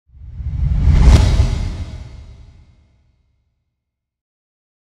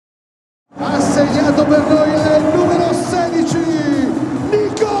per noi il numero 16,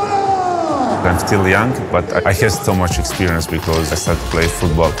 Nicola! I'm still young, but I have so much experience because I started to play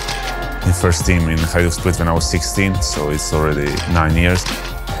football in first team in Hadjuk Split when I was 16, so it's already 9 years.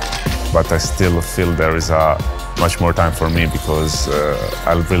 But I still feel there is much more time for me because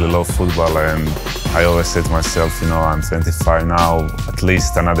I really love football, and I always say to myself, I'm 25 now, at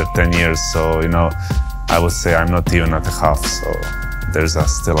least another 10 years, so I would say I'm not even at the half, so there's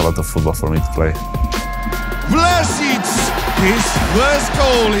still a lot of football for me to play. Vlasic, his first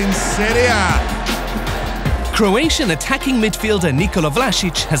goal in Serie A. Croatian attacking midfielder Nikola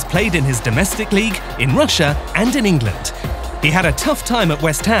Vlasic has played in his domestic league, in Russia and in England. He had a tough time at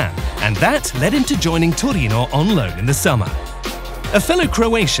West Ham, and that led him to joining Torino on loan in the summer. A fellow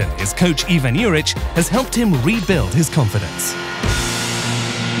Croatian, his coach Ivan Juric, has helped him rebuild his confidence.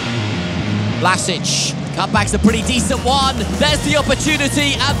 Vlasic, cutback's a pretty decent one. There's the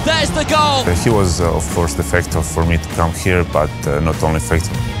opportunity, and there's the goal. He was, of course, the factor for me to come here, but not only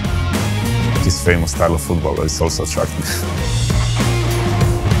factor. His famous style of football is also attractive.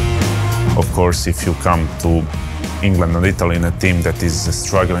 Of course, if you come to England and Italy in a team that is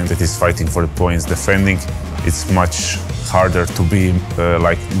struggling, that is fighting for the points, defending, it's much harder to be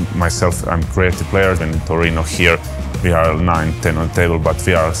like myself. I'm a creative player, and in Torino here we are 9-10 on the table, but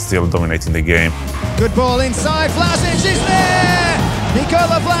we are still dominating the game. Good ball inside, Vlasic is there!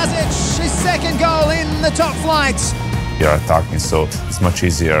 Nikola Vlasic, his second goal in the top flight. We are attacking, so it's much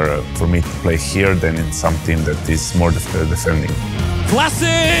easier for me to play here than in some team that is more defending.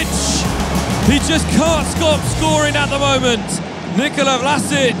 Vlasic! He just can't stop scoring at the moment. Nikola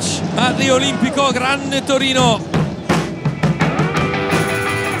Vlasic at the Olimpico Grande Torino.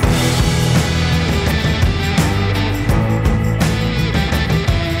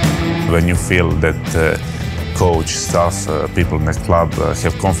 When you feel that coach, staff, people in the club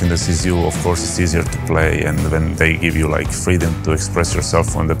have confidence in you, of course it's easier to play, and when they give you freedom to express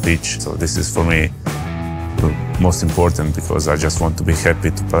yourself on the pitch. So this is for me most important, because I just want to be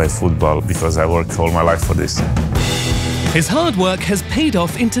happy to play football, because I work all my life for this. His hard work has paid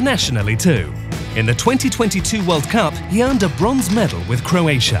off internationally too. In the 2022 World Cup, he earned a bronze medal with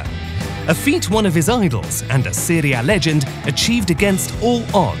Croatia. A feat one of his idols and a Serie A legend achieved against all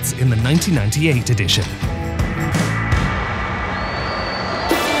odds in the 1998 edition.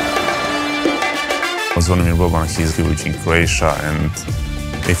 Zvonimir Boban, he's huge in Croatia, and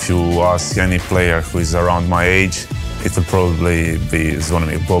if you ask any player who is around my age, it will probably be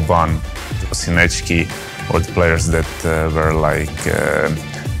Zvonimir Boban, Sinečki, or the players that were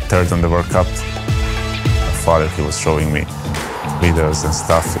third on the World Cup. My father, he was showing me videos and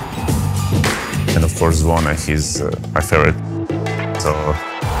stuff. And of course, Zvone, he's my favorite. So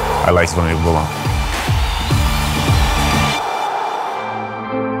I like Zvonimir Boban.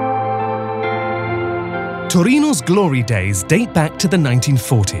 Torino's glory days date back to the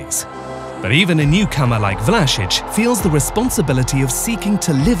 1940s. But even a newcomer like Vlasic feels the responsibility of seeking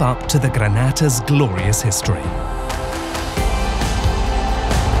to live up to the Granata's glorious history.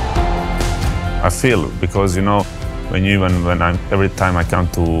 I feel, because every time I come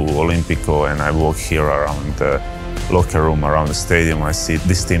to Olimpico and I walk here around the locker room, around the stadium, I see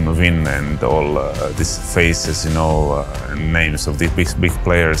this team win, and all these faces, and names of these big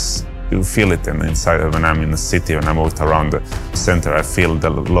players. You feel it, and inside, when I'm in the city, when I walk around the center, I feel the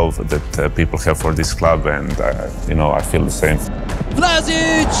love that people have for this club, and I feel the same.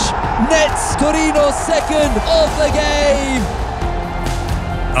 Vlasic nets Torino's second of the game.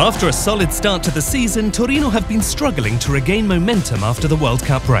 After a solid start to the season, Torino have been struggling to regain momentum after the World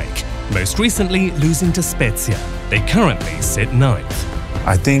Cup break, most recently losing to Spezia. They currently sit 9th.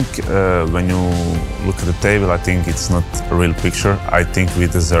 I think when you look at the table, I think it's not a real picture. I think we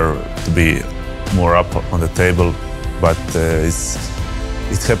deserve to be more up on the table, but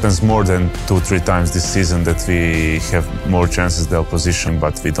it happens more than 2-3 times this season that we have more chances than the opposition,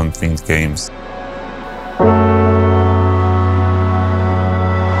 but we don't win games.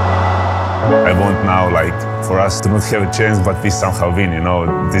 I want now, for us to not have a chance, but we somehow win,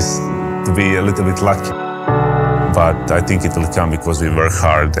 this to be a little bit lucky. But I think it will come because we work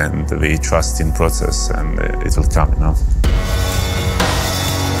hard and we trust in process, and it will come,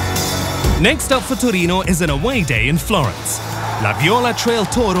 Next up for Torino is an away day in Florence. La Viola trail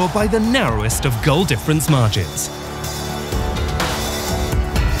Toro by the narrowest of goal difference margins.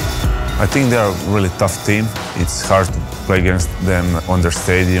 I think they are a really tough team. It's hard to play against them on their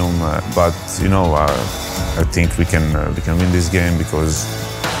stadium, but I think we can win this game because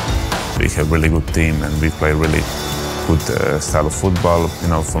we have a really good team and we play really good style of football.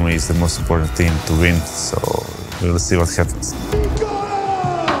 For me, it's the most important team to win, so we'll see what happens.